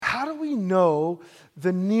know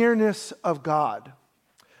the nearness of God?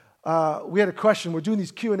 We had a question. We're doing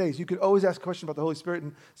these Q&As. You could always ask a question about the Holy Spirit.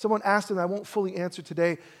 And someone asked, and I won't fully answer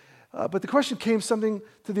today, but the question came something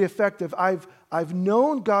to the effect of, I've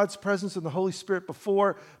known God's presence in the Holy Spirit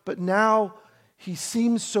before, but now he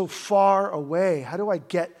seems so far away. How do I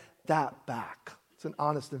get that back? It's an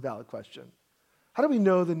honest and valid question. How do we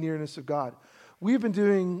know the nearness of God? We've been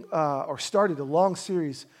doing, or started a long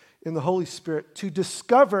series in the Holy Spirit to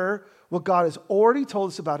discover what God has already told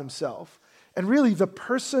us about himself. And really, the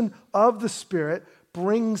person of the Spirit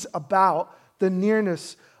brings about the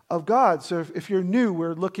nearness of God. So if you're new,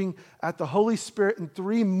 we're looking at the Holy Spirit in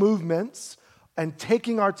three movements and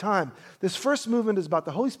taking our time. This first movement is about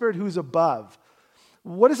the Holy Spirit who is above.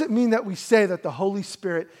 What does it mean that we say that the Holy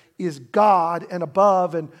Spirit is God and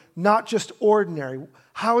above and not just ordinary?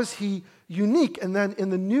 How is he unique? And then in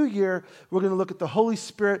the new year, we're going to look at the Holy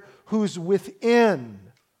Spirit who's within.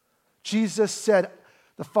 Jesus said,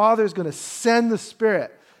 the Father is going to send the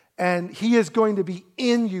Spirit, and he is going to be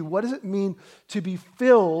in you. What does it mean to be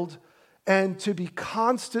filled and to be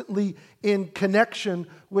constantly in connection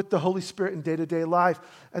with the Holy Spirit in day-to-day life?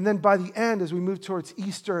 And then by the end, as we move towards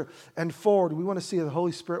Easter and forward, we want to see that the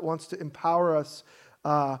Holy Spirit wants to empower us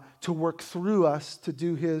to work through us to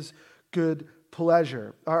do his good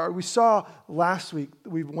pleasure. We saw last week,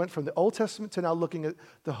 we went from the Old Testament to now looking at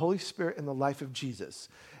the Holy Spirit in the life of Jesus.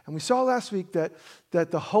 And we saw last week that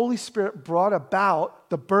the Holy Spirit brought about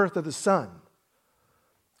the birth of the Son.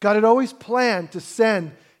 God had always planned to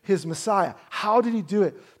send his Messiah. How did he do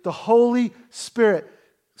it? The Holy Spirit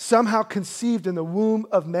somehow conceived in the womb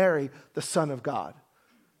of Mary the Son of God.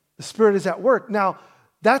 The Spirit is at work. Now,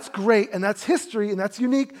 that's great, and that's history, and that's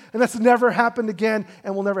unique, and that's never happened again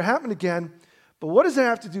and will never happen again. But what does that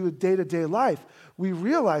have to do with day-to-day life? We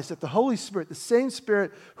realize that the Holy Spirit, the same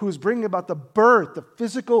Spirit who is bringing about the birth, the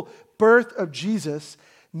physical birth of Jesus,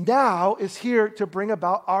 now is here to bring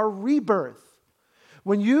about our rebirth.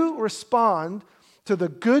 When you respond to the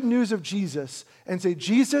good news of Jesus and say,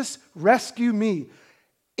 Jesus, rescue me,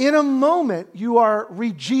 in a moment you are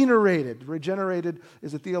regenerated. Regenerated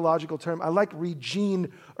is a theological term. I like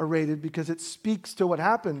regenerated because it speaks to what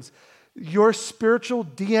happens. Your spiritual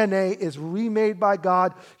DNA is remade by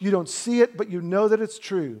God. You don't see it, but you know that it's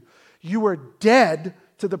true. You were dead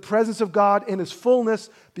to the presence of God in his fullness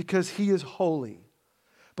because he is holy.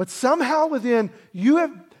 But somehow within, you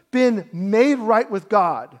have been made right with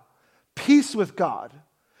God, peace with God.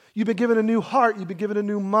 You've been given a new heart. You've been given a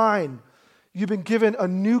new mind. You've been given a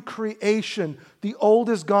new creation. The old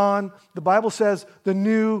is gone. The Bible says the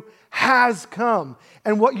new has come.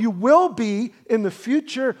 And what you will be in the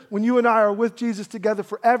future when you and I are with Jesus together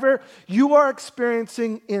forever, you are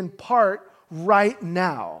experiencing in part right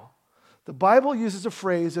now. The Bible uses a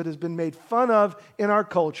phrase that has been made fun of in our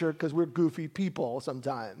culture because we're goofy people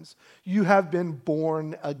sometimes. You have been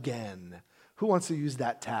born again. Who wants to use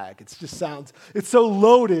that tag? It just sounds, it's so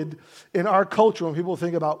loaded in our culture when people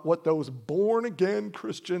think about what those born again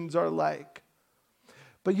Christians are like.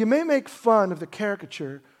 But you may make fun of the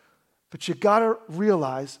caricature, but you got to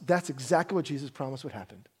realize that's exactly what Jesus promised would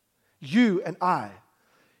happen. You and I,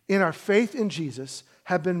 in our faith in Jesus,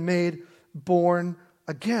 have been made born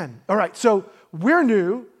again. All right, so we're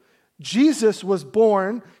new. Jesus was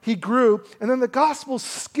born, he grew, and then the Gospels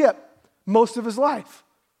skip most of his life.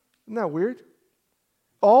 Isn't that weird?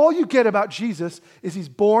 All you get about Jesus is he's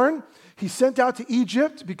born, he's sent out to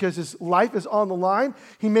Egypt because his life is on the line.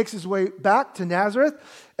 He makes his way back to Nazareth,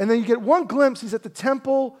 and then you get one glimpse. He's at the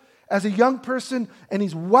temple as a young person, and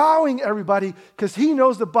he's wowing everybody because he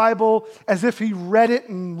knows the Bible as if he read it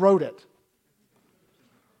and wrote it.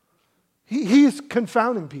 He's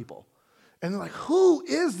confounding people. And they're like, who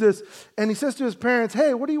is this? And he says to his parents,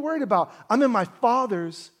 hey, what are you worried about? I'm in my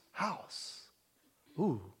Father's house.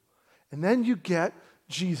 Ooh. And then you get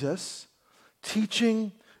Jesus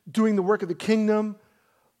teaching, doing the work of the kingdom,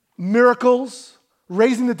 miracles,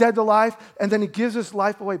 raising the dead to life, and then he gives his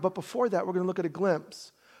life away. But before that, we're going to look at a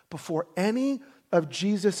glimpse. Before any of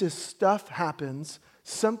Jesus' stuff happens,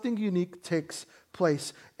 something unique takes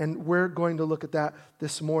place, and we're going to look at that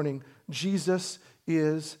this morning. Jesus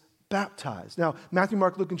is baptized. Now, Matthew,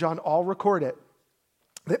 Mark, Luke, and John all record it.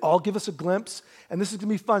 They all give us a glimpse, and this is going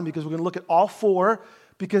to be fun because we're going to look at all four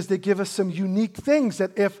because they give us some unique things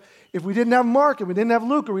that if we didn't have Mark and we didn't have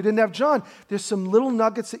Luke or we didn't have John, there's some little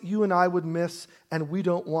nuggets that you and I would miss, and we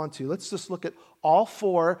don't want to. Let's just look at all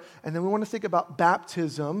four, and then we want to think about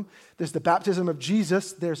baptism. There's the baptism of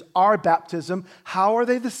Jesus. There's our baptism. How are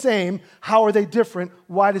they the same? How are they different?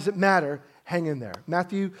 Why does it matter? hang in there.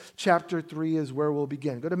 Matthew chapter 3 is where we'll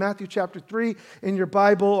begin. Go to Matthew chapter 3 in your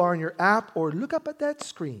Bible or on your app, or look up at that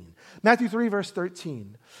screen. Matthew 3 verse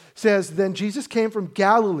 13 says, "Then Jesus came from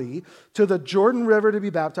Galilee to the Jordan River to be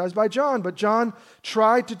baptized by John. But John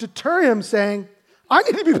tried to deter him, saying, 'I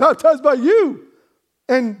need to be baptized by you.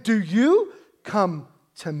 And do you come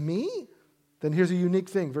to me?' Then here's a unique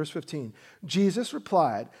thing, verse 15. Jesus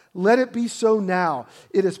replied, 'Let it be so now.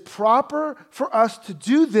 It is proper for us to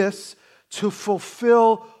do this to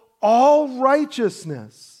fulfill all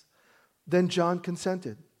righteousness.' Then John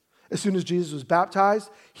consented. As soon as Jesus was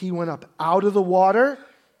baptized, he went up out of the water,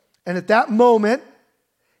 and at that moment,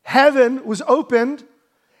 heaven was opened,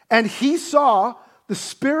 and he saw the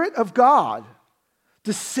Spirit of God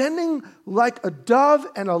descending like a dove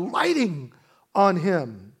and alighting on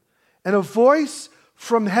him. And a voice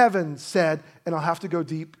from heaven said," and I'll have to go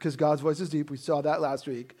deep because God's voice is deep. We saw that last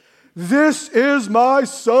week. "This is my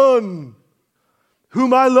Son,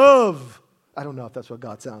 whom I love." I don't know if that's what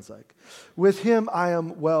God sounds like. "With him I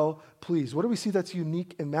am well pleased." What do we see that's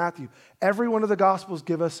unique in Matthew? Every one of the Gospels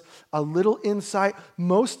give us a little insight.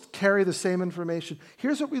 Most carry the same information.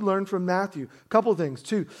 Here's what we learn from Matthew. A couple things.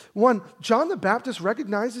 Two. One, John the Baptist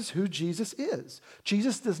recognizes who Jesus is.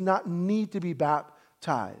 Jesus does not need to be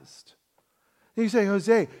baptized. You say,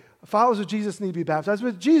 "Jose, followers of Jesus need to be baptized,"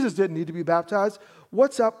 but Jesus didn't need to be baptized.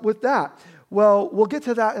 What's up with that? Well, we'll get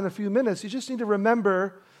to that in a few minutes. You just need to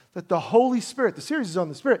remember that the Holy Spirit, the series is on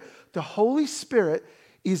the Spirit, the Holy Spirit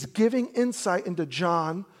is giving insight into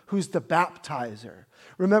John, who's the baptizer.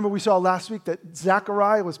 Remember, we saw last week that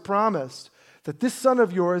Zechariah was promised that this son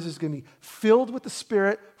of yours is going to be filled with the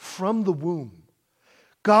Spirit from the womb.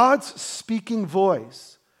 God's speaking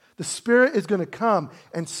voice. The Spirit is going to come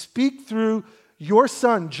and speak through your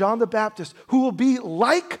son, John the Baptist, who will be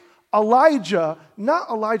like Elijah, not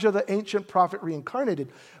Elijah the ancient prophet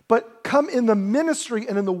reincarnated, but come in the ministry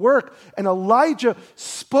and in the work. And Elijah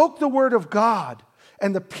spoke the word of God,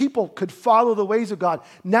 and the people could follow the ways of God.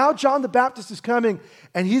 Now John the Baptist is coming,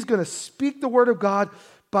 and he's going to speak the word of God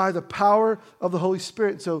by the power of the Holy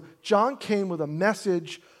Spirit. So John came with a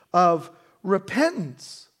message of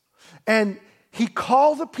repentance. And he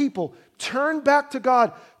called the people, turn back to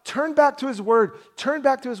God, turn back to his word, turn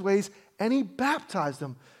back to his ways, and he baptized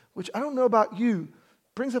them, which I don't know about you,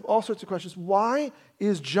 brings up all sorts of questions. Why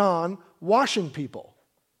is John washing people?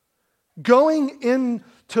 Going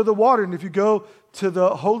into the water, and if you go to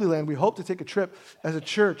the Holy Land, we hope to take a trip as a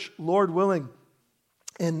church, Lord willing,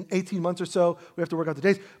 in 18 months or so. We have to work out the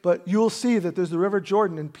dates, but you'll see that there's the River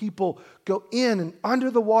Jordan, and people go in and under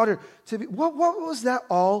the water. What was that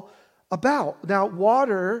all about? Now,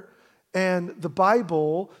 water and the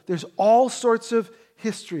Bible, there's all sorts of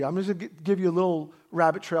history. I'm just going to give you a little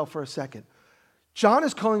rabbit trail for a second. John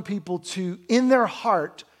is calling people to, in their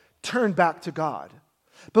heart, turn back to God.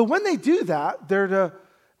 But when they do that, they're to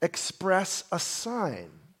express a sign.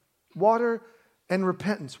 Water and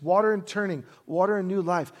repentance, water and turning, water and new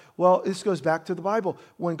life. Well, this goes back to the Bible.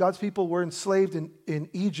 When God's people were enslaved in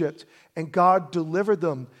Egypt, and God delivered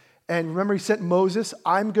them, and remember, he sent Moses,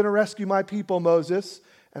 "I'm going to rescue my people, Moses,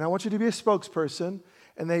 and I want you to be a spokesperson."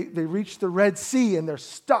 And they reach the Red Sea, and they're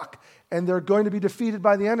stuck, and they're going to be defeated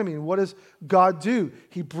by the enemy. And what does God do?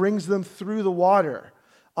 He brings them through the water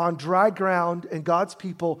on dry ground, and God's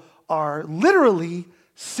people are literally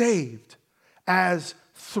saved as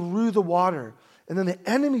through the water. And then the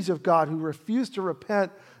enemies of God who refuse to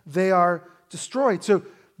repent, they are destroyed. So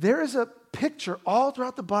there is a picture all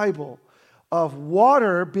throughout the Bible of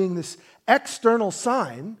water being this external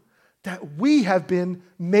sign that we have been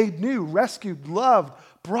made new, rescued, loved,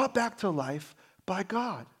 brought back to life by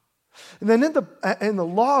God. And then in the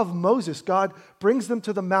law of Moses, God brings them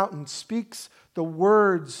to the mountain, speaks the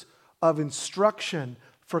words of instruction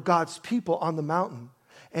for God's people on the mountain.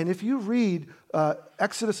 And if you read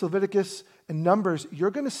Exodus, Leviticus, and Numbers,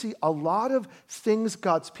 you're going to see a lot of things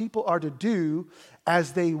God's people are to do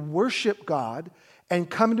as they worship God and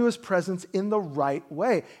come into his presence in the right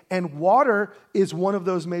way. And water is one of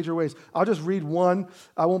those major ways. I'll just read one.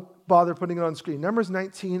 I won't bother putting it on screen. Numbers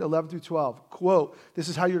 19, 11 through 12. Quote, this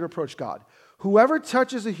is how you're to approach God. "Whoever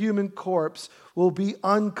touches a human corpse will be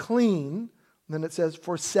unclean." And then it says,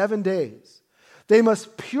 "for 7 days. They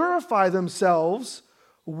must purify themselves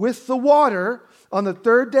with the water on the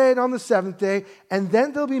 3rd day and on the 7th day, and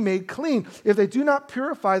then they'll be made clean. If they do not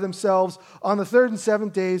purify themselves on the 3rd and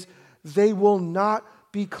 7th days, they will not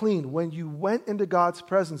be clean." When you went into God's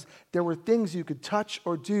presence, there were things you could touch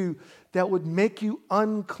or do that would make you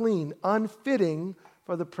unclean, unfitting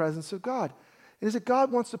for the presence of God. And is it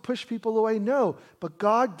God wants to push people away? No, but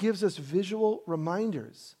God gives us visual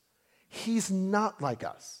reminders. He's not like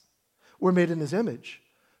us. We're made in his image.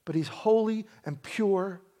 But he's holy and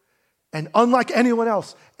pure and unlike anyone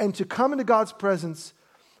else. And to come into God's presence,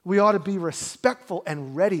 we ought to be respectful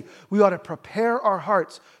and ready. We ought to prepare our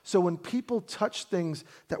hearts so when people touch things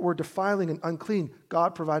that were defiling and unclean,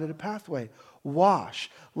 God provided a pathway. Wash.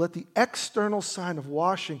 Let the external sign of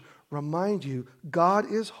washing remind you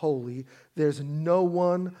God is holy. There's no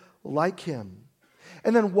one like him.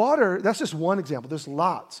 And then water, that's just one example. There's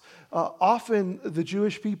lots. Often the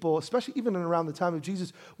Jewish people, especially even around the time of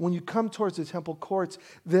Jesus, when you come towards the temple courts,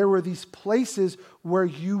 there were these places where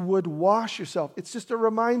you would wash yourself. It's just a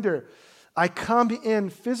reminder. I come in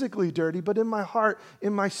physically dirty, but in my heart,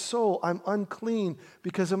 in my soul, I'm unclean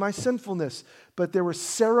because of my sinfulness. But there were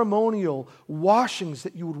ceremonial washings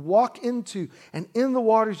that you would walk into, and in the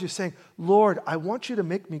waters you're saying, Lord, I want you to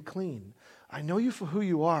make me clean. I know you for who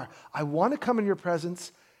you are. I want to come in your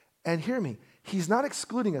presence. And hear me, he's not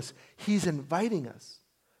excluding us. He's inviting us.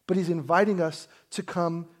 But he's inviting us to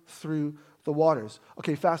come through the waters.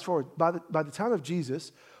 Okay, fast forward. By the time of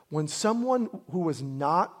Jesus, when someone who was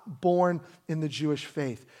not born in the Jewish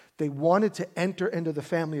faith, they wanted to enter into the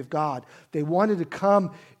family of God. They wanted to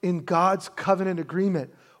come in God's covenant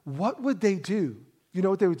agreement. What would they do? You know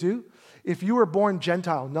what they would do? If you were born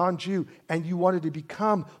Gentile, non-Jew, and you wanted to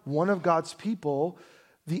become one of God's people,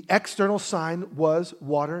 the external sign was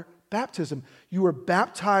water baptism. You were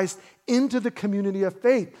baptized into the community of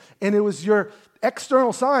faith. And it was your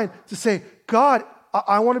external sign to say, God,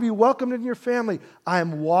 I want to be welcomed in your family. I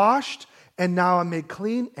am washed, and now I'm made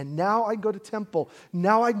clean, and now I can go to temple.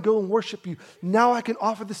 Now I can go and worship you. Now I can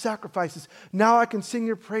offer the sacrifices. Now I can sing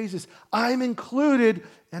your praises. I'm included,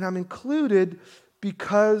 and I'm included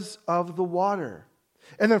because of the water.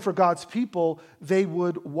 And then for God's people, they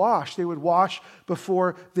would wash. They would wash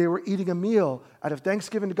before they were eating a meal out of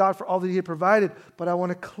thanksgiving to God for all that he had provided. But I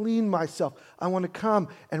want to clean myself. I want to come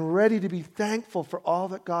and ready to be thankful for all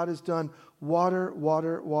that God has done. Water,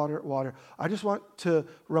 water, water, water. I just want to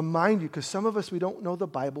remind you, because some of us, we don't know the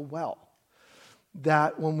Bible well,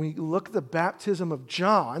 that when we look at the baptism of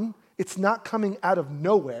John, it's not coming out of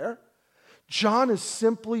nowhere. John is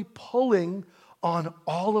simply pulling on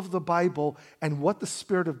all of the Bible and what the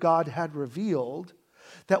Spirit of God had revealed,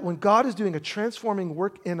 that when God is doing a transforming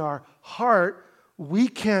work in our heart, we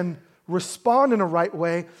can respond in a right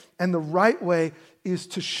way, and the right way is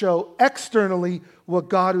to show externally what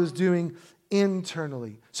God was doing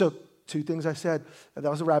internally. So, two things I said, that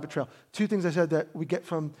was a rabbit trail. Two things I said that we get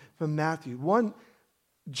from Matthew. One,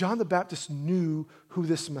 John the Baptist knew who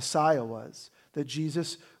this Messiah was, that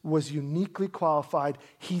Jesus was uniquely qualified.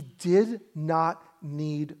 He did not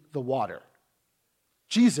need the water.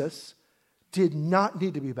 Jesus did not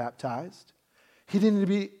need to be baptized. He didn't need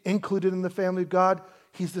to be included in the family of God.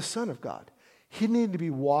 He's the Son of God. He didn't need to be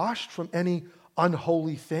washed from any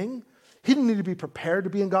unholy thing. He didn't need to be prepared to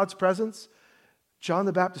be in God's presence. John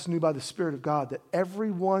the Baptist knew by the Spirit of God that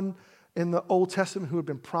everyone in the Old Testament who had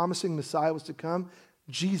been promising Messiah was to come,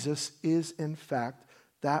 Jesus is in fact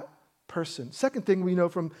that person. Second thing we know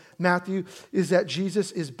from Matthew is that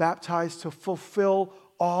Jesus is baptized to fulfill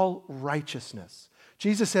all righteousness.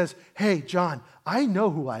 Jesus says, hey, John, I know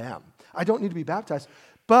who I am. I don't need to be baptized,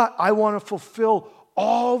 but I want to fulfill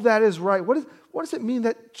all that is right. What does it mean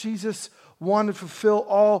that Jesus wanted to fulfill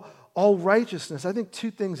all righteousness? I think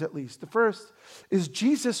two things at least. The first is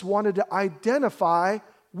Jesus wanted to identify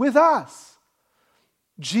with us.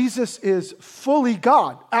 Jesus is fully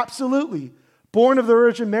God, absolutely. Born of the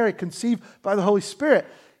Virgin Mary, conceived by the Holy Spirit.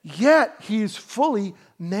 Yet he is fully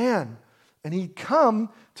man. And he'd come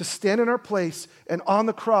to stand in our place and on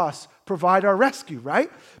the cross provide our rescue, right?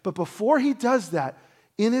 But before he does that,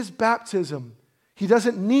 in his baptism, he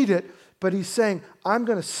doesn't need it, but he's saying, I'm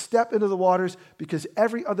going to step into the waters because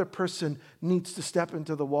every other person needs to step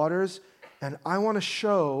into the waters. And I want to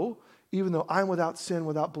show, even though I'm without sin,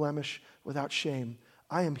 without blemish, without shame,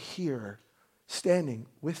 I am here standing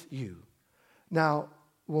with you. Now,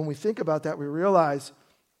 when we think about that, we realize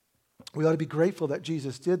we ought to be grateful that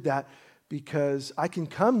Jesus did that, because I can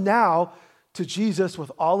come now to Jesus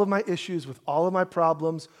with all of my issues, with all of my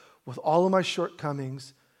problems, with all of my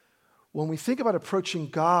shortcomings. When we think about approaching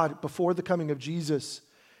God before the coming of Jesus,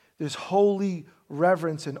 there's holy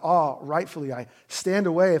reverence and awe, rightfully. I stand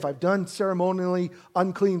away. If I've done ceremonially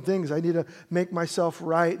unclean things, I need to make myself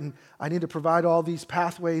right, and I need to provide all these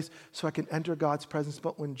pathways so I can enter God's presence.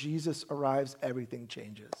 But when Jesus arrives, everything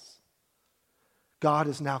changes. God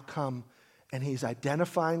has now come, and he's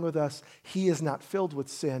identifying with us. He is not filled with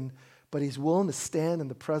sin, but he's willing to stand in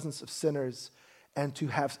the presence of sinners and to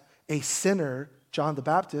have a sinner, John the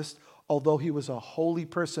Baptist, although he was a holy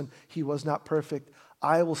person, he was not perfect,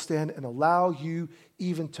 I will stand and allow you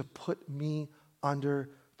even to put me under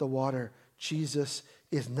the water. Jesus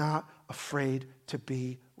is not afraid to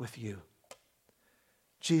be with you.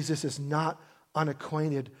 Jesus is not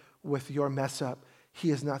unacquainted with your mess up.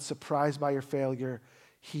 He is not surprised by your failure.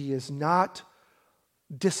 He is not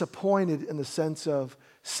disappointed in the sense of,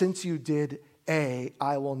 since you did A,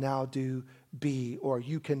 I will now do B, or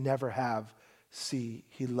you can never have C.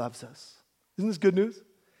 He loves us. Isn't this good news?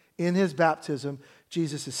 In his baptism,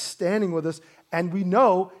 Jesus is standing with us, and we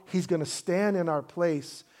know he's going to stand in our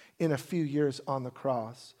place in a few years on the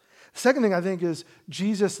cross. The second thing I think is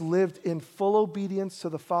Jesus lived in full obedience to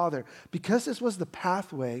the Father. Because this was the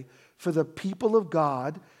pathway for the people of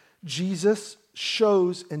God, Jesus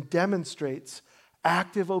shows and demonstrates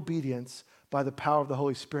active obedience by the power of the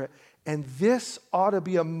Holy Spirit. And this ought to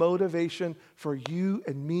be a motivation for you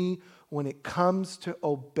and me when it comes to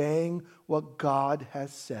obeying what God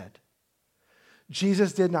has said.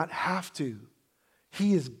 Jesus did not have to.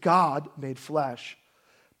 He is God made flesh.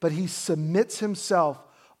 But he submits himself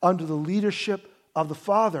under the leadership of the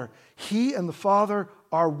Father. He and the Father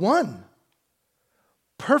are one,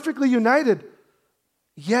 perfectly united.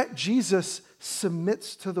 Yet Jesus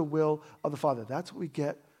submits to the will of the Father. That's what we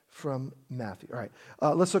get from Matthew. All right,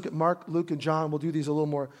 let's look at Mark, Luke, and John. We'll do these a little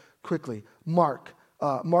more quickly. Mark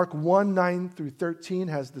 1, 9 through 13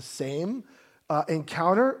 has the same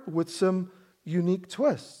encounter with some unique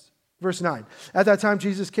twists. Verse 9, at that time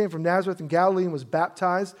Jesus came from Nazareth in Galilee and was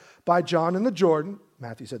baptized by John in the Jordan.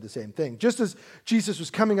 Matthew said the same thing. Just as Jesus was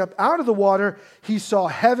coming up out of the water, he saw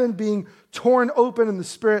heaven being torn open and the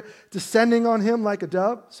Spirit descending on him like a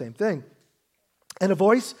dove. Same thing. And a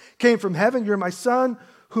voice came from heaven, you're my Son,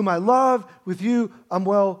 whom I love. With you I'm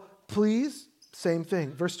well pleased. Same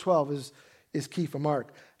thing. Verse 12 is key for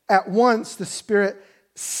Mark. At once the Spirit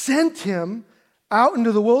sent him out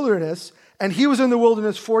into the wilderness, and he was in the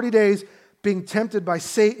wilderness 40 days being tempted by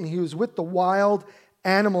Satan. He was with the wild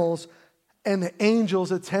animals, and the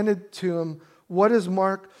angels attended to him. What does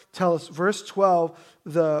Mark tell us? Verse 12,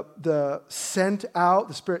 the sent out,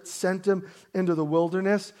 the Spirit sent him into the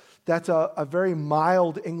wilderness. That's a very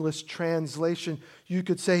mild English translation. You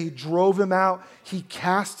could say he drove him out, he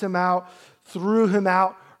cast him out, threw him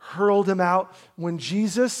out, hurled him out. When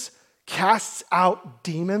Jesus casts out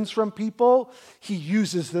demons from people, he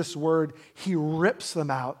uses this word, he rips them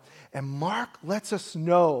out. And Mark lets us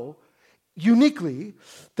know uniquely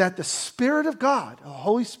that the Spirit of God, the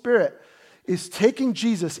Holy Spirit, is taking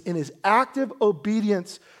Jesus in his active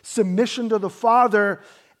obedience, submission to the Father,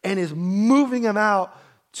 and is moving him out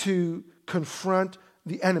to confront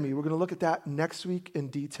the enemy. We're going to look at that next week in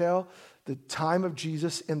detail, the time of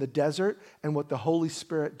Jesus in the desert and what the Holy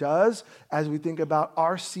Spirit does as we think about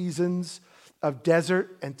our seasons of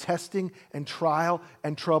desert and testing and trial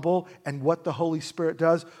and trouble and what the Holy Spirit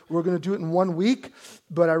does. We're going to do it in 1 week,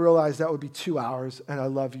 but I realize that would be 2 hours, and I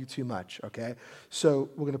love you too much, okay? So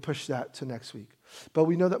we're going to push that to next week. But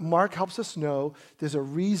we know that Mark helps us know there's a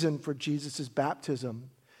reason for Jesus'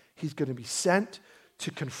 baptism. He's going to be sent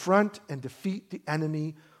to confront and defeat the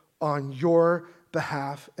enemy on your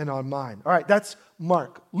behalf and on mine. All right, that's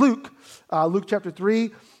Mark. Luke chapter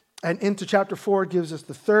 3 and into chapter 4 gives us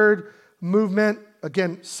the third movement.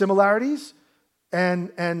 Again, similarities,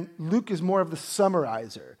 and Luke is more of the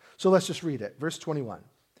summarizer. So let's just read it. Verse 21.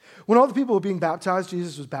 When all the people were being baptized,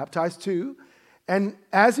 Jesus was baptized too. And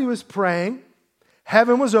as he was praying,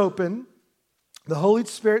 heaven was open. The Holy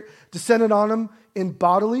Spirit descended on him in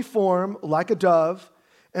bodily form like a dove,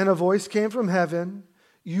 and a voice came from heaven,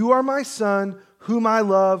 you are my Son, whom I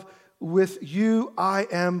love. With you I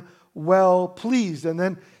am well pleased. And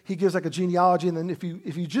then he gives like a genealogy. And then if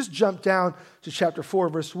you just jump down to chapter 4,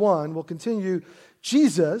 verse 1, we'll continue.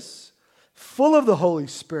 Jesus, full of the Holy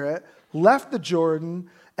Spirit, left the Jordan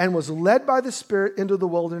and was led by the Spirit into the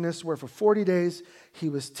wilderness, where for 40 days he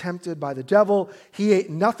was tempted by the devil. He ate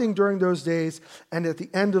nothing during those days, and at the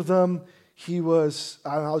end of them, he was,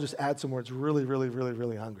 I'll just add some words, really, really, really,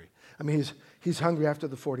 really hungry. I mean, he's hungry after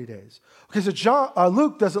the 40 days. Okay, so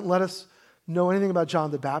Luke doesn't let us know anything about John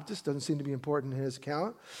the Baptist. Doesn't seem to be important in his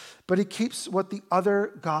account. But he keeps what the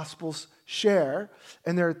other Gospels share,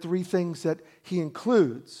 and there are 3 things that he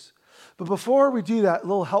includes. But before we do that, a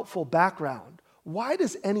little helpful background. Why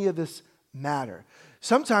does any of this matter?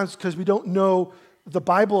 Sometimes because we don't know the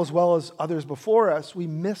Bible as well as others before us, we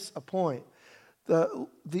miss a point.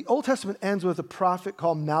 The Old Testament ends with a prophet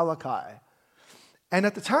called Malachi. And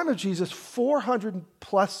at the time of Jesus, 400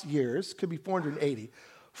 plus years, could be 480,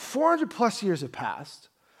 400 plus years have passed,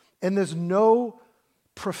 and there's no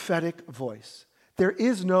prophetic voice. There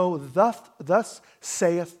is no thus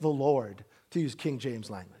saith the Lord, to use King James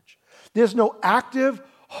language. There's no active,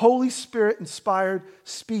 Holy Spirit-inspired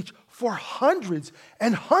speech for hundreds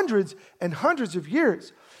and hundreds and hundreds of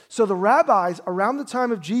years. So the rabbis around the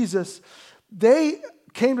time of Jesus, they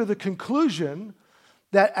came to the conclusion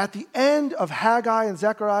that at the end of Haggai and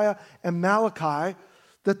Zechariah and Malachi,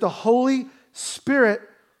 that the Holy Spirit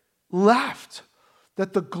left,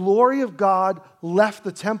 that the glory of God left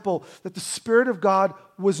the temple, that the Spirit of God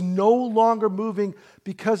was no longer moving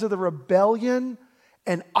because of the rebellion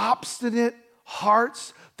and obstinate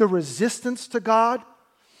hearts, the resistance to God.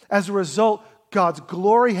 As a result, God's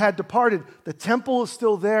glory had departed. The temple is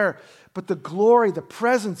still there, but the glory, the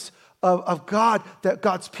presence of God that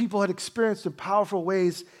God's people had experienced in powerful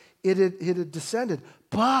ways, it had descended.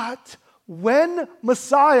 But when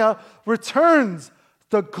Messiah returns,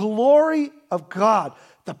 the glory of God,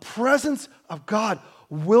 the presence of God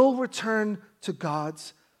will return to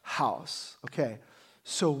God's house. Okay,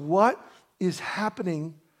 so what is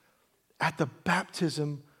happening at the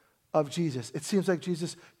baptism of Jesus? It seems like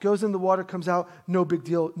Jesus goes in the water, comes out, no big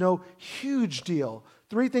deal, no huge deal.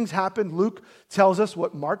 3 things happen. Luke tells us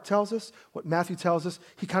what Mark tells us, what Matthew tells us.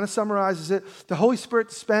 He kind of summarizes it. The Holy Spirit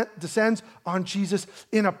descends on Jesus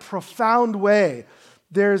in a profound way.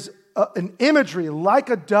 There's an imagery like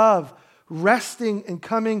a dove resting and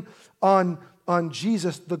coming on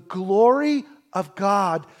Jesus. The glory of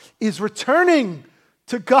God is returning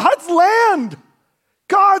to God's land.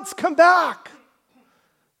 God's come back.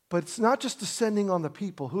 But it's not just descending on the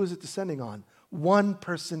people. Who is it descending on? One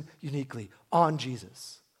person uniquely, on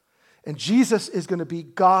Jesus. And Jesus is going to be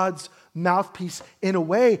God's mouthpiece. In a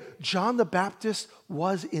way, John the Baptist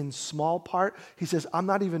was in small part. He says, I'm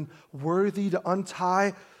not even worthy to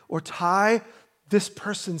untie or tie this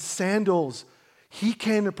person's sandals. He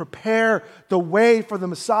came to prepare the way for the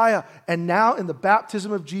Messiah. And now in the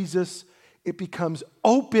baptism of Jesus, it becomes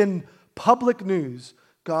open public news.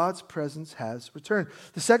 God's presence has returned.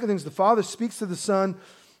 The second thing is the Father speaks to the Son,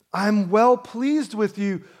 I'm well pleased with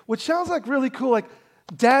you, which sounds like really cool. Like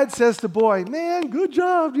dad says to boy, man, good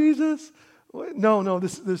job, Jesus. No,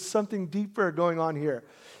 there's something deeper going on here.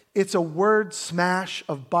 It's a word smash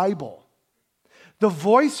of Bible. The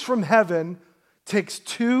voice from heaven takes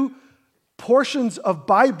 2 portions of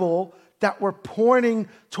Bible that were pointing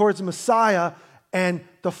towards Messiah, and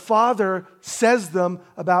the Father says them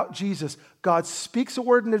about Jesus. God speaks a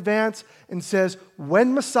word in advance and says,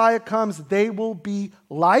 when Messiah comes, they will be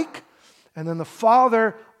like. And then the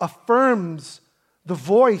Father affirms the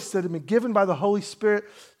voice that had been given by the Holy Spirit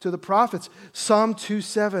to the prophets. Psalm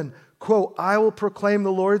 2:7, quote, I will proclaim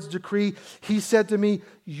the Lord's decree. He said to me,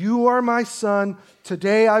 you are my son.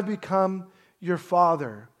 Today I've become your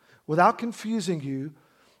father. Without confusing you,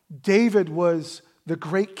 David was the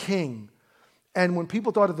great king. And when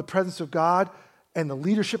people thought of the presence of God and the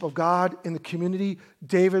leadership of God in the community,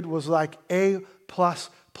 David was like A+++. But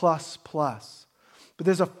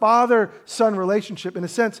there's a father-son relationship. In a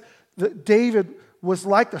sense, that David was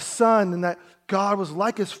like the son, and that God was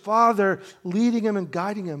like his father, leading him and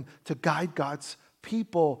guiding him to guide God's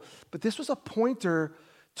people. But this was a pointer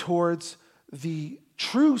towards the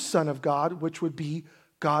true Son of God, which would be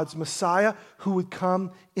God's Messiah, who would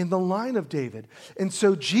come in the line of David. And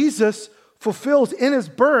so Jesus fulfills in his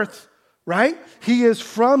birth, right? He is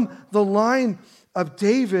from the line of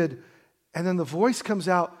David. And then the voice comes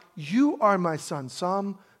out, you are my son.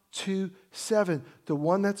 Psalm 2:7. The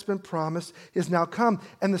one that's been promised is now come.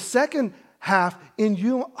 And the second half, in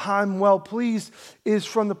you I'm well pleased, is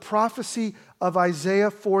from the prophecy of Isaiah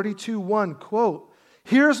 42:1. Quote,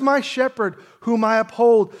 here's my shepherd whom I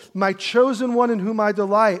uphold, my chosen one in whom I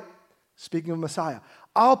delight. Speaking of Messiah,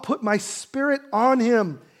 I'll put my spirit on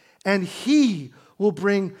him, and he will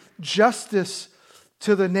bring justice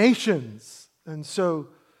to the nations. And so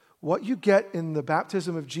what you get in the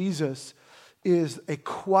baptism of Jesus is a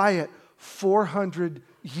quiet 400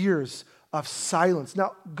 years of silence.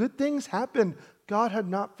 Now, good things happened. God had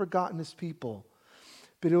not forgotten his people.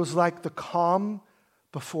 But it was like the calm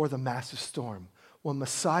before the massive storm. When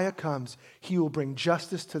Messiah comes, he will bring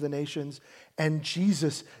justice to the nations, and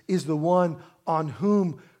Jesus is the one on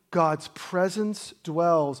whom God's presence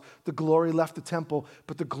dwells. The glory left the temple,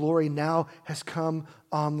 but the glory now has come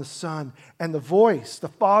on the Son. And the voice, the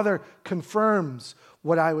Father, confirms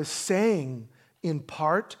what I was saying in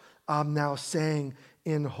part, I'm now saying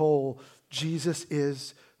in whole. Jesus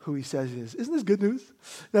is who he says he is. Isn't this good news?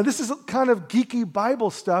 Now, this is kind of geeky Bible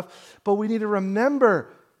stuff, but we need to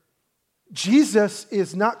remember Jesus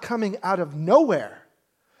is not coming out of nowhere.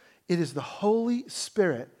 It is the Holy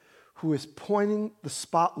Spirit who is pointing the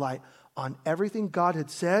spotlight on everything God had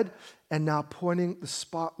said and now pointing the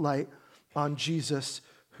spotlight on Jesus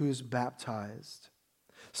who is baptized.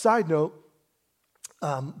 Side note,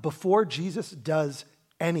 before Jesus does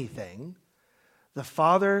anything, the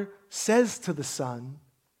Father says to the Son,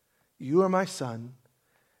 "You are my Son,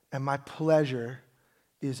 and my pleasure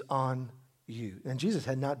is on you." And Jesus he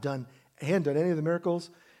hadn't done any of the miracles.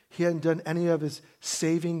 He hadn't done any of his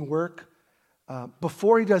saving work.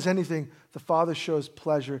 Before he does anything, the Father shows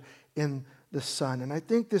pleasure in the Son. And I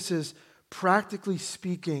think this is, practically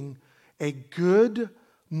speaking, a good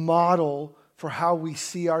model for how we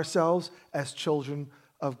see ourselves as children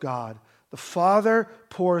of God. The Father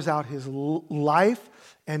pours out his life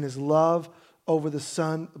and his love over the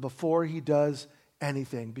Son before he does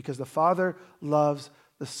anything, because the Father loves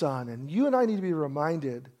the Son. And you and I need to be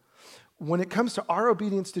reminded, when it comes to our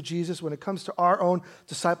obedience to Jesus, when it comes to our own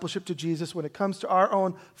discipleship to Jesus, when it comes to our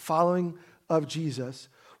own following of Jesus,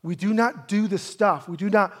 we do not do this stuff. We do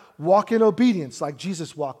not walk in obedience like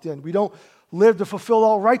Jesus walked in. We don't live to fulfill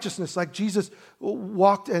all righteousness like Jesus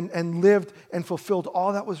walked and lived and fulfilled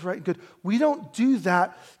all that was right and good. We don't do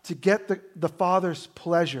that to get the Father's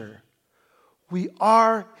pleasure. We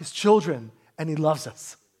are his children, and he loves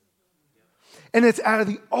us. And it's out of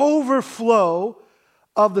the overflow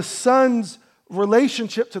of the Son's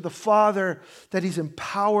relationship to the Father that he's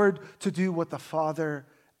empowered to do what the Father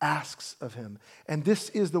asks of him. And this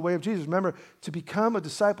is the way of Jesus. Remember, to become a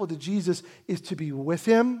disciple to Jesus is to be with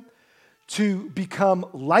him, to become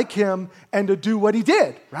like him, and to do what he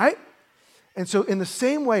did, right? And so in the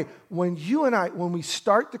same way, when you and I, when we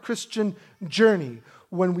start the Christian journey,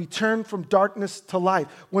 when we turn from darkness to light,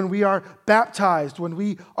 when we are baptized, when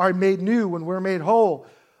we are made new, when we're made whole,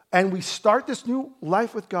 and we start this new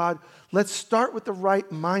life with God, let's start with the right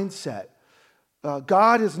mindset.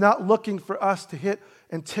 God is not looking for us to hit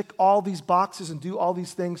and tick all these boxes and do all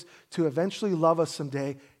these things to eventually love us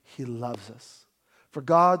someday. He loves us. For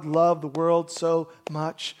God loved the world so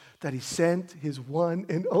much that he sent his one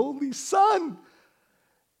and only Son.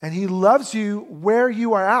 And he loves you where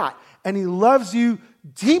you are at. And he loves you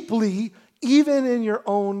deeply, even in your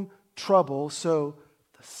own trouble. So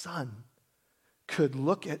the Son could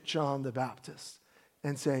look at John the Baptist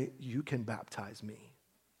and say, "You can baptize me."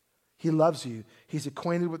 He loves you. He's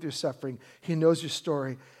acquainted with your suffering. He knows your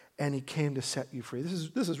story, and he came to set you free.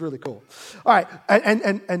 This is really cool. All right,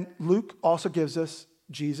 and Luke also gives us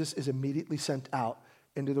Jesus is immediately sent out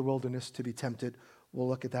into the wilderness to be tempted. We'll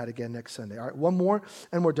look at that again next Sunday. All right, one more,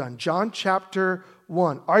 and we're done. John chapter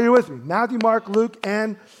 1. Are you with me? Matthew, Mark, Luke,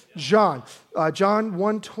 and John. John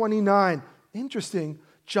 1:29. Interesting.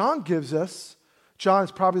 John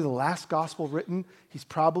is probably the last gospel written. He's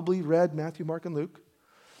probably read Matthew, Mark, and Luke.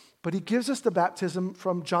 But he gives us the baptism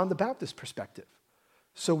from John the Baptist's perspective.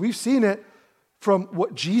 So we've seen it from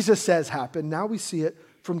what Jesus says happened. Now we see it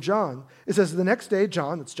from John. It says, the next day,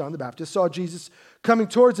 John, that's John the Baptist, saw Jesus coming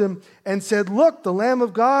towards him and said, "Look, the Lamb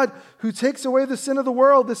of God who takes away the sin of the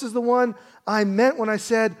world. This is the one I meant when I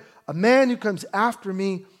said, a man who comes after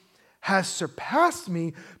me has surpassed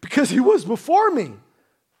me because he was before me.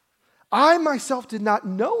 I myself did not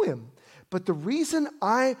know him, but the reason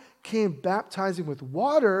I came baptizing with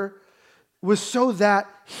water was so that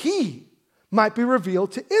he might be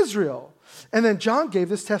revealed to Israel." And then John gave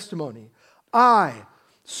this testimony. "I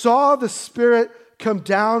saw the Spirit come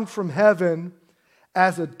down from heaven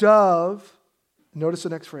as a dove," notice the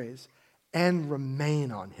next phrase, "and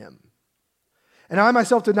remain on him. And I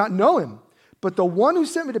myself did not know him, but the one who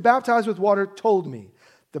sent me to baptize with water told me,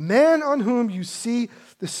 the man on whom you see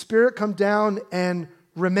the Spirit come down and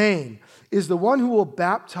remain is the one who will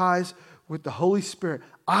baptize with the Holy Spirit.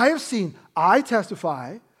 I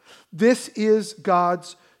testify, this is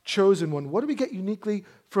God's chosen one." What do we get uniquely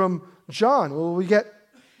from John? Well, we get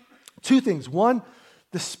two things. One,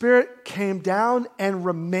 the Spirit came down and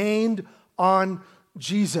remained on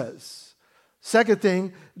Jesus. Second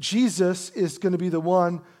thing, Jesus is going to be the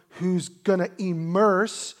one who's going to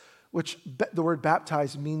immerse, which the word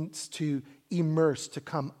baptize means to immerse, to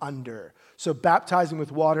come under. So baptizing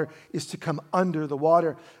with water is to come under the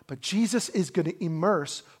water, but Jesus is going to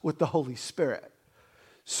immerse with the Holy Spirit.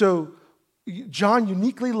 So John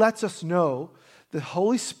uniquely lets us know the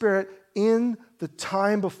Holy Spirit in the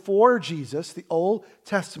time before Jesus, the Old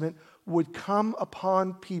Testament, would come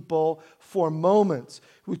upon people for moments,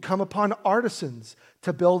 would come upon artisans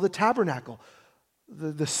to build the tabernacle.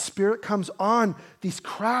 The Spirit comes on these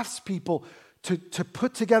craftspeople to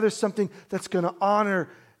put together something that's going to honor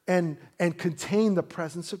and contain the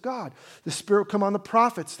presence of God. The Spirit would come on the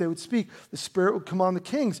prophets, they would speak. The Spirit would come on the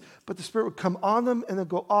kings, but the Spirit would come on them and then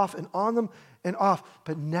go off and on them and off.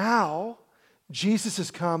 But now, Jesus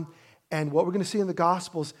has come, and what we're going to see in the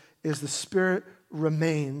Gospels is the Spirit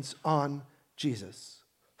remains on Jesus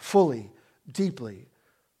fully, deeply,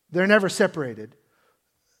 They're never separated.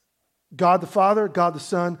 God the Father, God the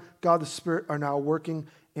Son, God the Spirit are now working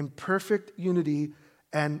in perfect unity.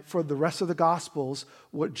 And for the rest of the Gospels,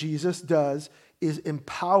 what Jesus does is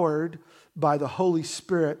empowered by the Holy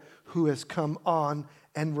Spirit who has come on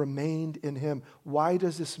and remained in him. Why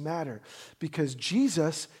does this matter? Because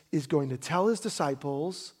Jesus is going to tell his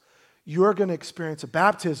disciples, you're going to experience a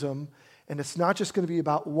baptism, and it's not just going to be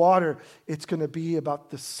about water, it's going to be about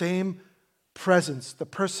the same presence, the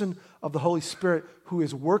person of the Holy Spirit who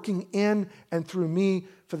is working in and through me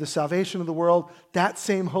for the salvation of the world. That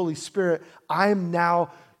same Holy Spirit, I'm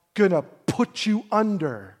now going to put you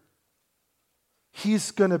under.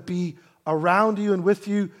 He's going to be around you and with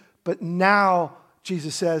you, but now,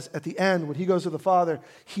 Jesus says at the end, when he goes to the Father,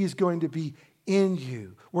 he's going to be in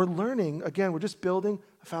you. We're learning, again, we're just building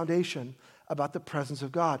a foundation about the presence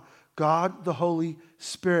of God. God, the Holy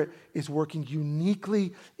Spirit, is working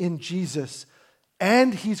uniquely in Jesus,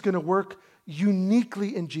 and he's going to work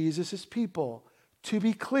uniquely in Jesus' people. To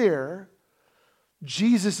be clear,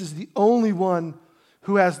 Jesus is the only one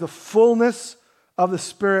who has the fullness of the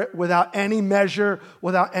Spirit without any measure,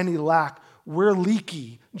 without any lack. We're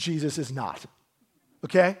leaky. Jesus is not.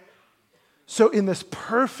 Okay? So in this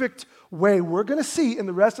perfect way, we're going to see in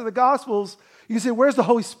the rest of the Gospels, you can say, where's the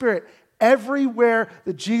Holy Spirit? Everywhere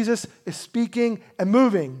that Jesus is speaking and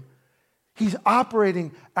moving, he's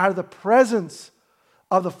operating out of the presence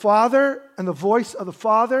of the Father and the voice of the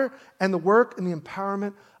Father and the work and the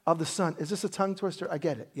empowerment of the Son. Is this a tongue twister? I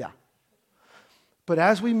get it, yeah. But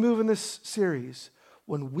as we move in this series,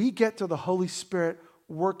 when we get to the Holy Spirit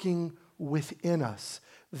working within us,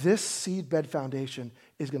 this seedbed foundation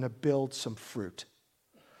is going to build some fruit.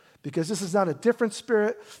 Because this is not a different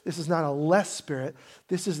spirit. This is not a less spirit.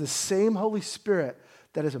 This is the same Holy Spirit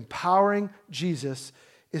that is empowering Jesus,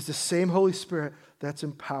 is the same Holy Spirit that's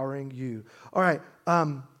empowering you. All right,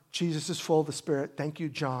 Jesus is full of the Spirit. Thank you,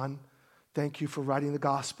 John. Thank you for writing the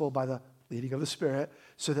gospel by the leading of the Spirit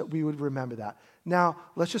so that we would remember that. Now,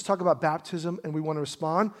 let's just talk about baptism, and we want to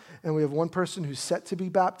respond. And we have one person who's set to be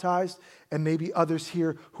baptized, and maybe others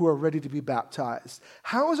here who are ready to be baptized.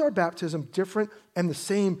 How is our baptism different and the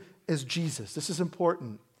same as Jesus? This is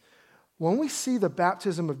important. When we see the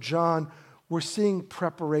baptism of John, we're seeing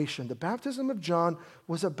preparation. The baptism of John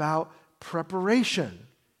was about preparation.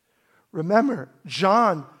 Remember,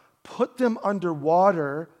 John put them under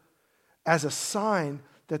water as a sign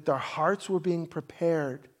that their hearts were being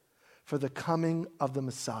prepared for the coming of the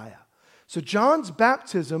Messiah. So John's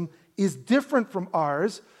baptism is different from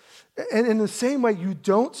ours. And in the same way, you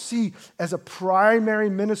don't see as a primary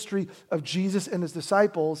ministry of Jesus and his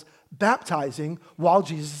disciples baptizing while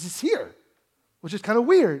Jesus is here, which is kind of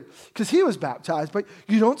weird because he was baptized, but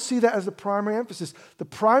you don't see that as the primary emphasis. The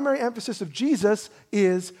primary emphasis of Jesus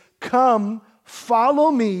is, come,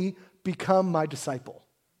 follow me, become my disciple.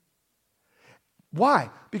 Why?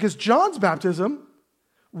 Because John's baptism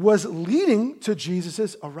was leading to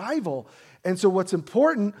Jesus' arrival. And so what's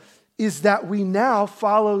important is that we now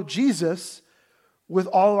follow Jesus with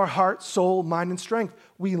all our heart, soul, mind, and strength.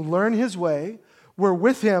 We learn his way. We're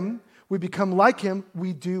with him. We become like him.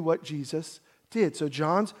 We do what Jesus did. So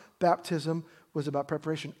John's baptism was about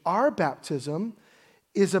preparation. Our baptism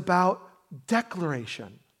is about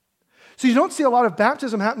declaration. So you don't see a lot of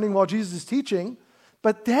baptism happening while Jesus is teaching,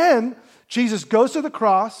 but then Jesus goes to the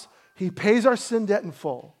cross. He pays our sin debt in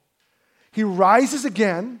full. He rises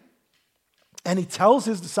again, and he tells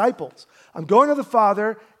his disciples, I'm going to the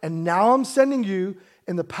Father, and now I'm sending you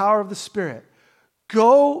in the power of the Spirit.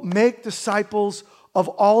 Go make disciples of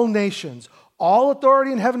all nations. All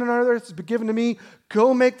authority in heaven and on earth has been given to me.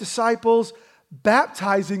 Go make disciples,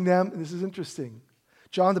 baptizing them. And this is interesting.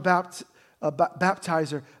 John the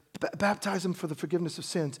baptizer, baptize them for the forgiveness of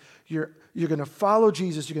sins. You're going to follow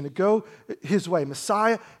Jesus. You're going to go his way.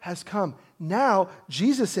 Messiah has come. Now,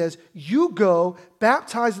 Jesus says, you go,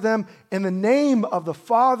 baptize them in the name of the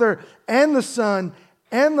Father and the Son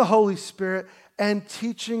and the Holy Spirit, and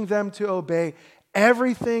teaching them to obey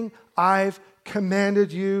everything I've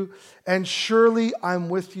commanded you. And surely I'm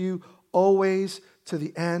with you always to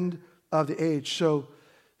the end of the age.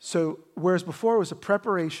 So whereas before it was a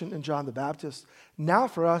preparation in John the Baptist, now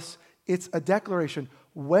for us, it's a declaration.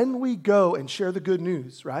 When we go and share the good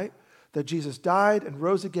news, right? That Jesus died and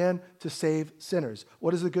rose again to save sinners.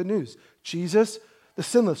 What is the good news? Jesus, the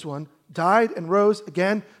sinless one, died and rose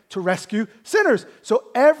again to rescue sinners. So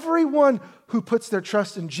everyone who puts their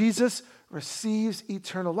trust in Jesus receives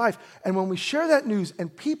eternal life. And when we share that news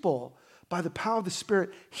and people, by the power of the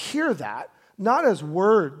Spirit, hear that, not as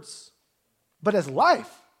words, but as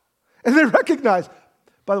life. And they recognize,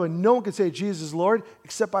 by the way, no one can say Jesus is Lord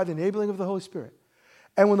except by the enabling of the Holy Spirit.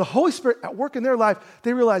 And when the Holy Spirit at work in their life,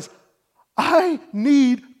 they realize, I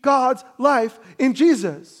need God's life in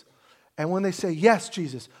Jesus. And when they say, yes,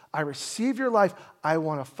 Jesus, I receive your life, I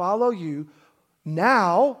want to follow you,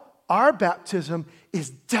 now our baptism is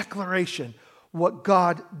declaration. What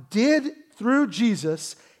God did through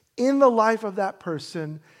Jesus in the life of that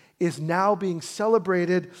person is now being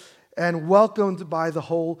celebrated and welcomed by the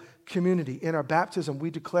whole community. In our baptism, we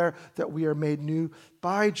declare that we are made new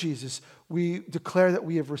by Jesus. We declare that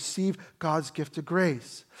we have received God's gift of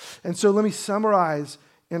grace. And so let me summarize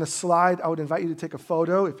in a slide. I would invite you to take a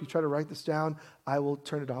photo. If you try to write this down, I will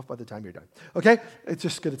turn it off by the time you're done. Okay? It's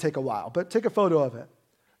just going to take a while, but take a photo of it.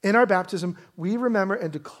 In our baptism, we remember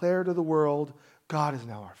and declare to the world, God is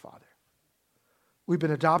now our Father. We've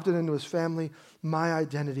been adopted into his family. My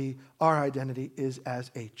identity, our identity is as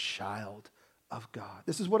a child of God.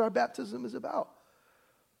 This is what our baptism is about.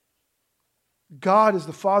 God is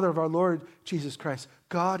the Father of our Lord Jesus Christ.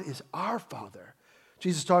 God is our Father.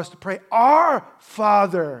 Jesus taught us to pray, our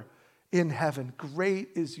Father in heaven, great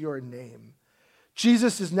is your name.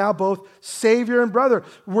 Jesus is now both Savior and brother.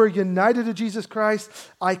 We're united to Jesus Christ.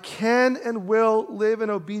 I can and will live in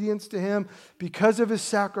obedience to him because of his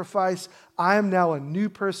sacrifice. I am now a new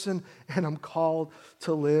person, and I'm called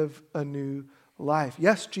to live a new life.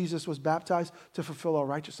 Yes, Jesus was baptized to fulfill our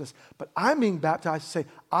righteousness, but I'm being baptized to say,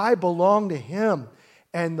 I belong to him.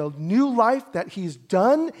 And the new life that he's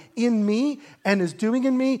done in me and is doing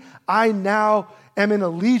in me, I now am in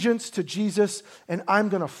allegiance to Jesus, and I'm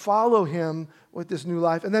going to follow him with this new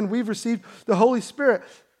life. And then we've received the Holy Spirit,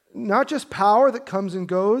 not just power that comes and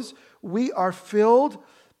goes. We are filled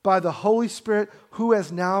by the Holy Spirit who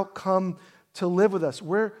has now come to live with us.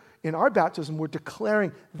 In our baptism, we're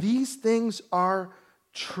declaring these things are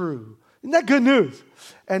true. Isn't that good news?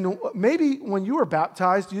 And maybe when you were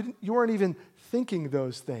baptized, you weren't even thinking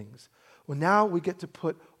those things. Well, now we get to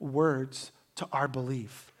put words to our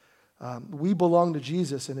belief. We belong to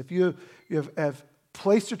Jesus, and if you have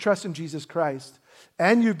placed your trust in Jesus Christ,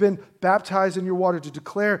 and you've been baptized in your water to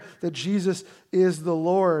declare that Jesus is the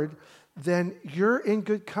Lord, then you're in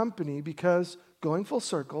good company because, going full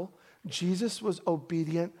circle, Jesus was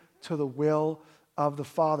obedient to the will of the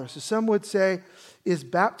Father. So some would say, is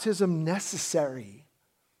baptism necessary?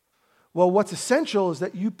 Well, what's essential is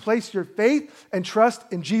that you place your faith and trust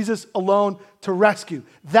in Jesus alone to rescue.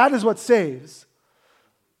 That is what saves.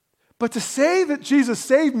 But to say that Jesus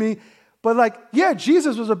saved me, but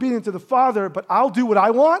Jesus was obedient to the Father, but I'll do what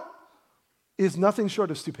I want, is nothing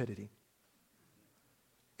short of stupidity.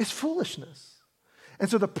 It's foolishness. And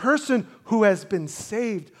so the person who has been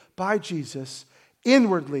saved by Jesus,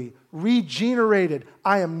 inwardly, regenerated,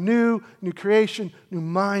 I am new creation, new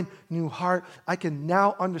mind, new heart. I can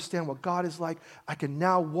now understand what God is like. I can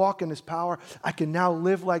now walk in his power. I can now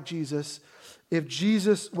live like Jesus. If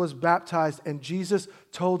Jesus was baptized and Jesus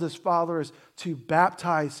told his followers to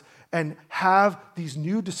baptize and have these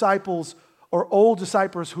new disciples or old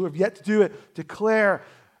disciples who have yet to do it declare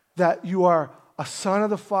that you are a son of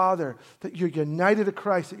the Father, that you're united to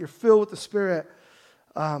Christ, that you're filled with the Spirit.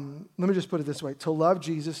 Let me just put it this way. To love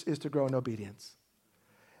Jesus is to grow in obedience.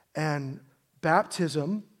 And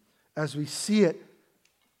baptism, as we see it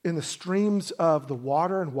in the streams of the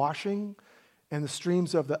water and washing, and the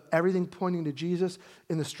streams of everything pointing to Jesus,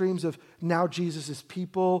 in the streams of now Jesus'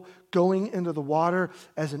 people going into the water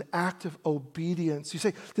as an act of obedience. You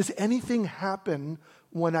say, does anything happen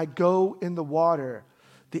when I go in the water?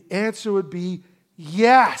 The answer would be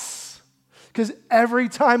yes. Because every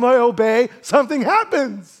time I obey, something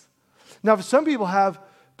happens. Now, some people have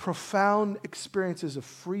profound experiences of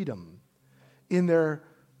freedom in their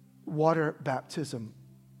water baptism.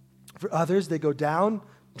 For others, they go down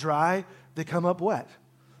dry, they come up wet.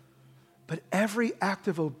 But every act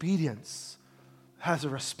of obedience has a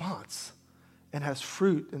response and has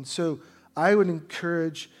fruit. And so I would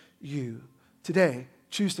encourage you today,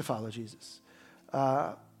 choose to follow Jesus.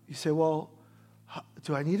 You say, well,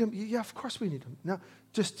 do I need him? Yeah, of course we need him. No,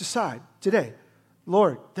 just decide today,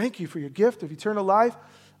 Lord, thank you for your gift of eternal life.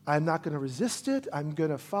 I'm not going to resist it. I'm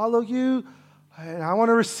going to follow you, and I want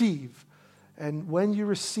to receive. And when you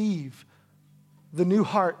receive the new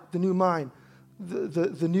heart, the new mind,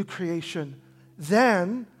 the new creation,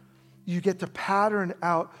 then you get to pattern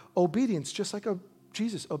out obedience. Just like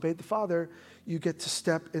Jesus obeyed the Father, you get to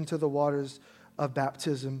step into the waters of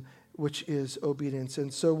baptism, which is obedience.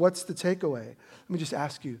 And so what's the takeaway? Let me just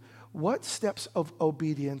ask you, what steps of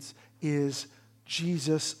obedience is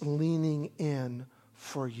Jesus leaning in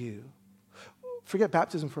for you? Forget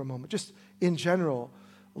baptism for a moment. Just in general,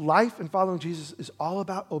 life and following Jesus is all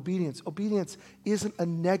about obedience. Obedience isn't a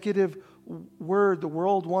negative word. The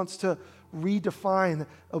world wants to redefine.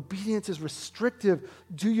 Obedience is restrictive.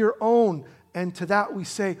 Do your own. And to that we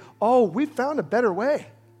say, oh, we found a better way.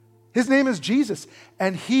 His name is Jesus,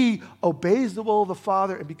 and he obeys the will of the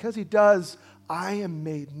Father, and because he does, I am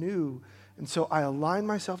made new. And so I align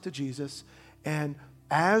myself to Jesus, and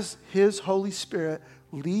as his Holy Spirit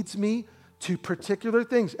leads me to particular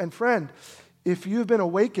things. And friend, if you've been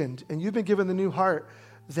awakened and you've been given the new heart,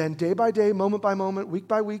 then day by day, moment by moment, week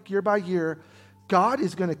by week, year by year, God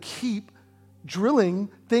is going to keep drilling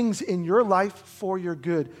things in your life for your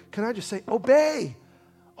good. Can I just say, obey?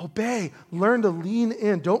 Obey. Learn to lean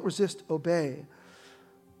in. Don't resist, obey.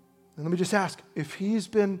 And let me just ask, if he's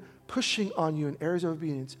been pushing on you in areas of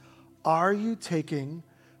obedience, are you taking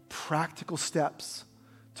practical steps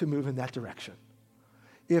to move in that direction?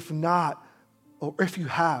 If not, or if you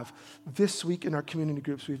have, this week in our community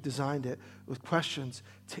groups, we've designed it with questions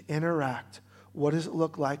to interact. What does it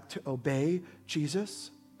look like to obey Jesus?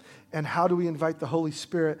 And how do we invite the Holy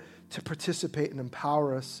Spirit to participate and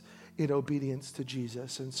empower us in obedience to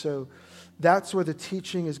Jesus? And so that's where the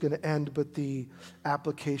teaching is going to end, but the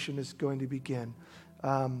application is going to begin.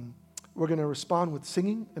 We're going to respond with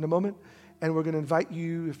singing in a moment, and we're going to invite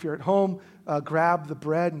you, if you're at home, grab the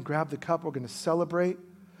bread and grab the cup. We're going to celebrate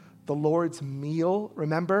the Lord's meal.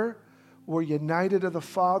 Remember, we're united to the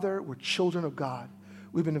Father. We're children of God.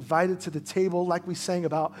 We've been invited to the table like we sang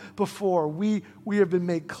about before. We have been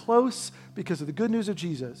made close because of the good news of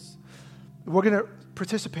Jesus. We're going to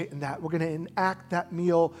participate in that. We're going to enact that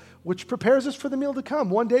meal, which prepares us for the meal to come.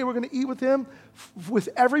 One day we're going to eat with him, with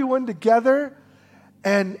everyone together,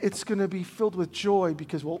 and it's going to be filled with joy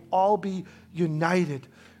because we'll all be united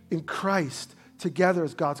in Christ together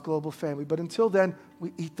as God's global family. But until then,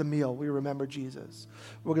 we eat the meal. We remember Jesus.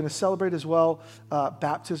 We're going to celebrate as well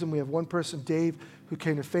baptism. We have one person, Dave, who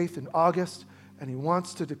came to faith in August, and he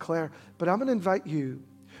wants to declare. But I'm going to invite you,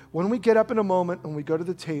 when we get up in a moment and we go to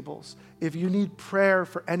the tables, if you need prayer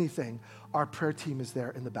for anything, our prayer team is there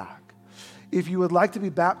in the back. If you would like to be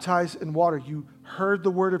baptized in water, you heard the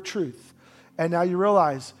word of truth, and now you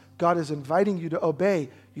realize God is inviting you to obey.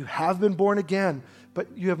 You have been born again,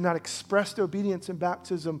 but you have not expressed obedience in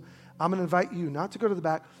baptism. I'm going to invite you not to go to the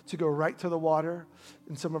back, to go right to the water.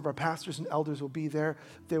 And some of our pastors and elders will be there.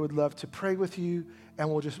 They would love to pray with you, and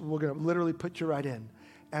we're going to literally put you right in.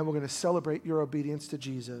 And we're going to celebrate your obedience to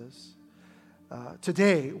Jesus.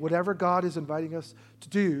 Today, whatever God is inviting us to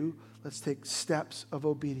do, let's take steps of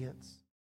obedience.